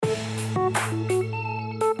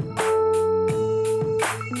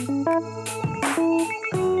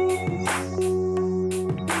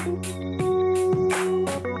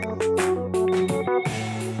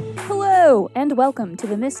welcome to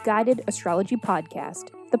the Misguided Astrology Podcast,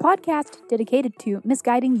 the podcast dedicated to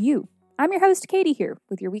misguiding you. I'm your host, Katie, here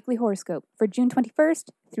with your weekly horoscope for June 21st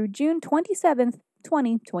through June 27th,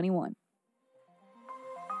 2021.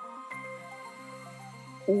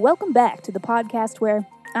 Welcome back to the podcast where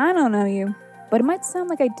I don't know you, but it might sound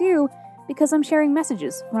like I do because I'm sharing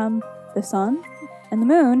messages from the sun and the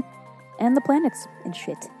moon and the planets and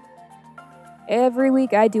shit. Every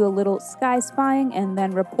week I do a little sky spying and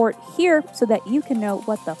then report here so that you can know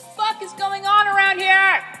what the fuck is going on around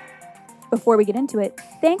here! Before we get into it,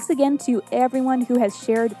 thanks again to everyone who has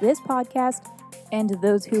shared this podcast and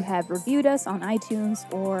those who have reviewed us on iTunes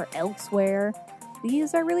or elsewhere.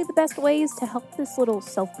 These are really the best ways to help this little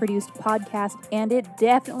self-produced podcast, and it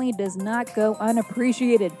definitely does not go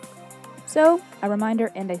unappreciated. So, a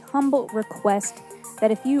reminder and a humble request that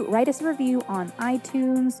if you write us a review on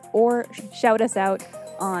iTunes or shout us out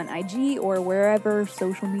on IG or wherever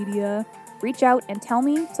social media, reach out and tell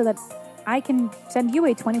me so that I can send you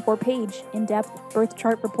a 24-page in-depth birth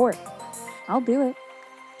chart report. I'll do it.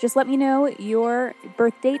 Just let me know your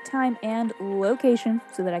birth date, time, and location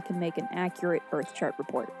so that I can make an accurate birth chart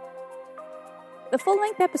report. The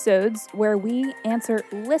full-length episodes where we answer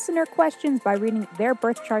listener questions by reading their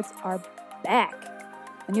birth charts are back.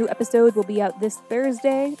 A new episode will be out this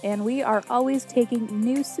Thursday, and we are always taking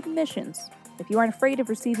new submissions. If you aren't afraid of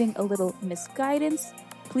receiving a little misguidance,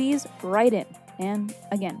 please write in. And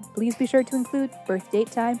again, please be sure to include birth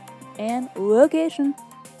date, time, and location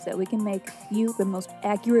so that we can make you the most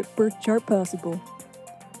accurate birth chart possible.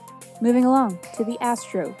 Moving along to the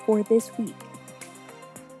astro for this week.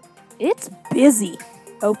 It's busy,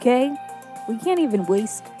 okay? We can't even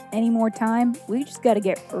waste any more time. We just gotta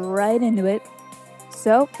get right into it.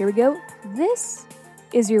 So, here we go. This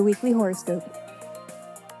is your weekly horoscope.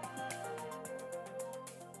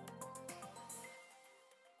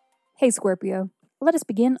 Hey Scorpio, let us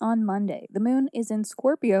begin on Monday. The moon is in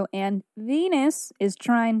Scorpio and Venus is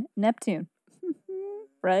trine Neptune.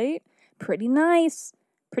 Right? Pretty nice.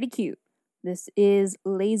 Pretty cute. This is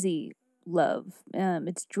lazy love.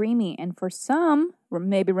 It's dreamy and for some,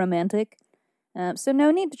 maybe romantic. So no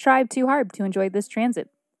need to try too hard to enjoy this transit.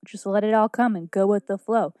 Just let it all come and go with the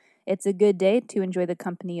flow. It's a good day to enjoy the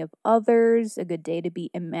company of others, a good day to be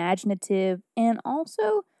imaginative, and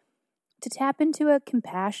also to tap into a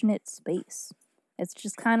compassionate space. It's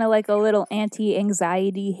just kind of like a little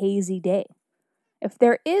anti-anxiety, hazy day. If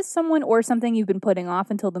there is someone or something you've been putting off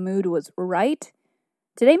until the mood was right,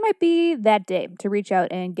 today might be that day to reach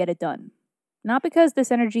out and get it done. Not because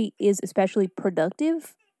this energy is especially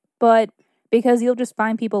productive, but because you'll just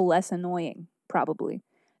find people less annoying, probably.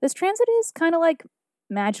 This transit is kind of like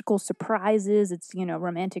magical surprises. It's,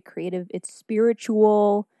 romantic, creative. It's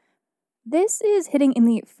spiritual. This is hitting in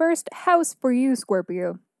the first house for you,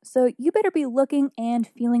 Scorpio. So you better be looking and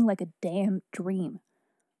feeling like a damn dream.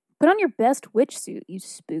 Put on your best witch suit, you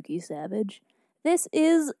spooky savage. This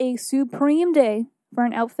is a supreme day for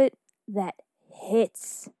an outfit that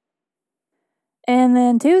hits. And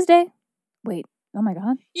then Tuesday. Wait, oh my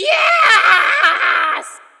God.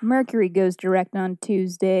 Yes! Mercury goes direct on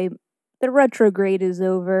Tuesday. The retrograde is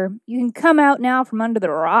over. You can come out now from under the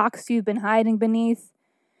rocks you've been hiding beneath.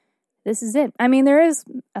 This is it. I mean, there is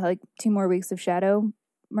 2 more weeks of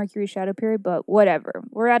Mercury shadow period, but whatever.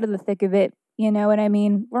 We're out of the thick of it. You know what I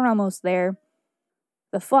mean? We're almost there.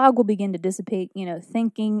 The fog will begin to dissipate.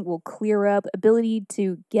 Thinking will clear up. Ability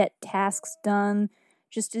to get tasks done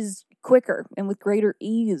just is quicker and with greater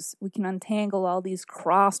ease. We can untangle all these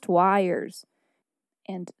crossed wires.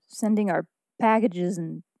 And sending our packages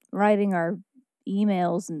and writing our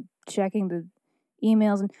emails and checking the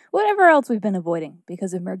emails and whatever else we've been avoiding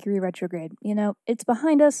because of Mercury retrograde. It's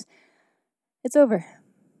behind us. It's over.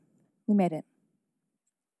 We made it.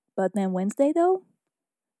 But then Wednesday, though,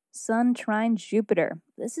 Sun trine Jupiter.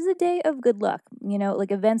 This is a day of good luck.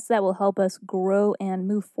 Events that will help us grow and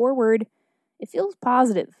move forward. It feels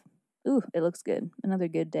positive. Ooh, it looks good. Another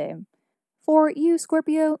good day. For you,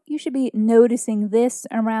 Scorpio, you should be noticing this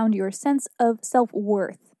around your sense of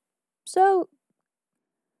self-worth. So,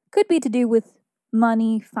 could be to do with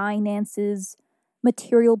money, finances,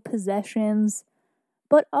 material possessions,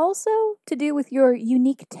 but also to do with your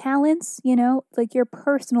unique talents, like your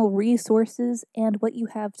personal resources and what you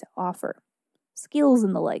have to offer, skills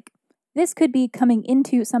and the like. This could be coming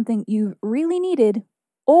into something you've really needed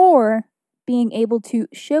or being able to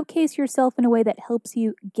showcase yourself in a way that helps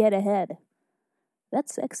you get ahead.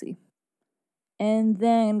 That's sexy. And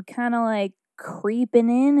then kind of like creeping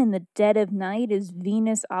in the dead of night is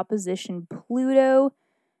Venus opposition Pluto.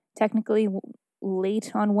 Technically,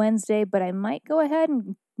 late on Wednesday, but I might go ahead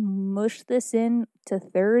and mush this in to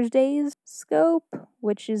Thursday's scope,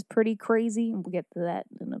 which is pretty crazy. We'll get to that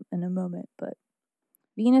in a moment. But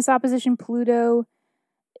Venus opposition Pluto,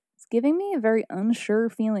 it's giving me a very unsure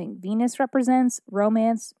feeling. Venus represents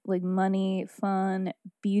romance, like money, fun,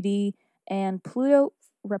 beauty, and Pluto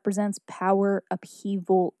represents power,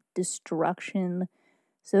 upheaval, destruction.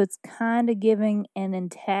 So it's kind of giving an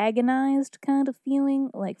antagonized kind of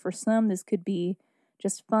feeling. Like for some, this could be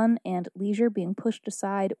just fun and leisure being pushed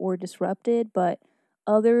aside or disrupted, but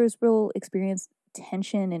others will experience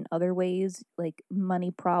tension in other ways, like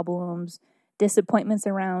money problems, disappointments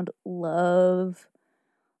around love,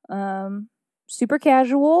 super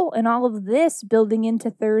casual, and all of this building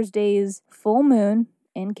into Thursday's full moon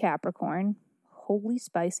in Capricorn. Holy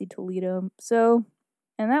spicy Toledo. So,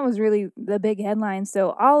 and that was really the big headline.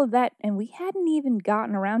 So all of that, and we hadn't even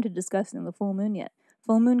gotten around to discussing the full moon yet.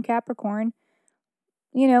 Full moon Capricorn.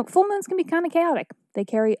 You know, full moons can be kind of chaotic. They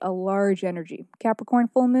carry a large energy. Capricorn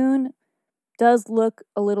full moon does look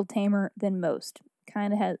a little tamer than most.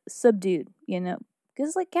 Kind of has subdued,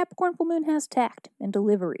 because like Capricorn full moon has tact and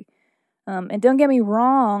delivery. And don't get me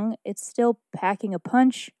wrong, it's still packing a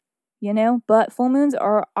punch, but full moons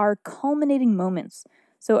are our culminating moments.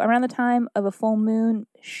 So around the time of a full moon,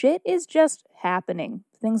 shit is just happening.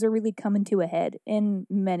 Things are really coming to a head in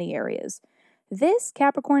many areas. This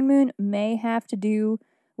Capricorn moon may have to do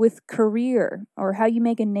with career or how you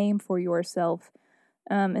make a name for yourself.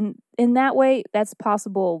 And in that way, that's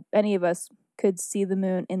possible. Any of us could see the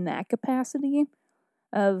moon in that capacity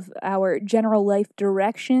of our general life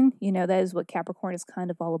direction. That is what Capricorn is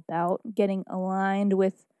kind of all about, getting aligned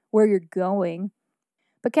with where you're going.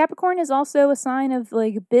 But Capricorn is also a sign of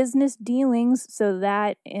like business dealings, so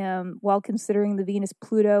that while considering the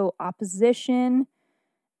Venus-Pluto opposition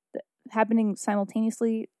happening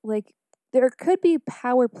simultaneously, like there could be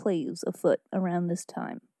power plays afoot around this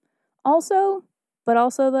time. Also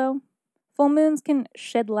though, full moons can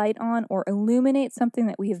shed light on or illuminate something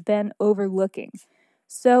that we have been overlooking.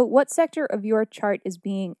 So what sector of your chart is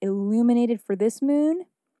being illuminated for this moon?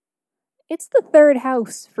 It's the third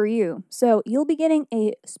house for you. So you'll be getting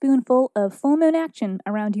a spoonful of full moon action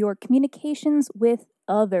around your communications with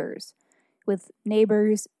others, with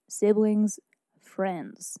neighbors, siblings,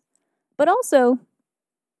 friends. But also,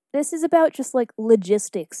 this is about just like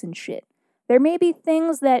logistics and shit. There may be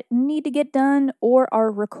things that need to get done or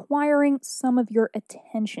are requiring some of your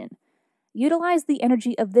attention. Utilize the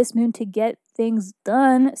energy of this moon to get things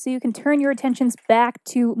done so you can turn your attentions back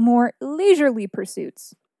to more leisurely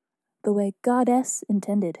pursuits, the way Goddess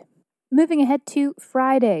intended. Moving ahead to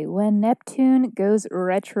Friday, when Neptune goes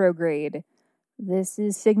retrograde. This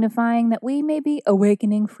is signifying that we may be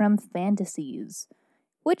awakening from fantasies,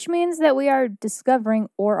 which means that we are discovering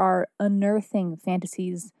or are unearthing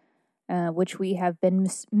fantasies which we have been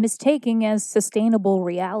mistaking as sustainable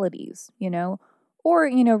realities,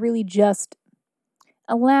 or, really just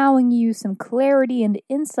allowing you some clarity and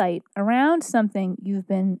insight around something you've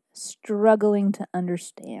been struggling to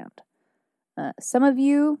understand. Some of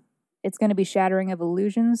you, it's going to be shattering of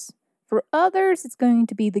illusions. For others, it's going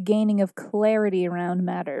to be the gaining of clarity around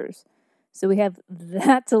matters. So we have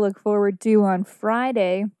that to look forward to on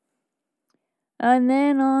Friday. And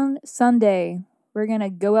then on Sunday, we're going to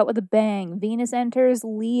go out with a bang. Venus enters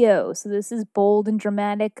Leo. So this is bold and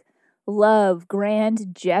dramatic love,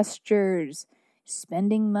 grand gestures,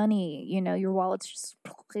 spending money. Your wallet's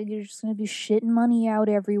you're just going to be shitting money out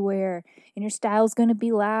everywhere. And your style's going to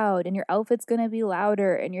be loud. And your outfit's going to be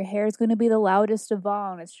louder. And your hair's going to be the loudest of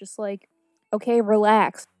all. And it's just like, okay,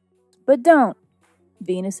 relax. But don't.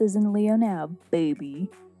 Venus is in Leo now, baby.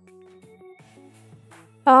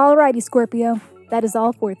 Alrighty, Scorpio. That is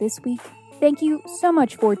all for this week. Thank you so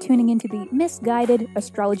much for tuning into the Misguided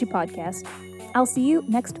Astrology Podcast. I'll see you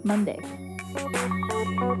next Monday.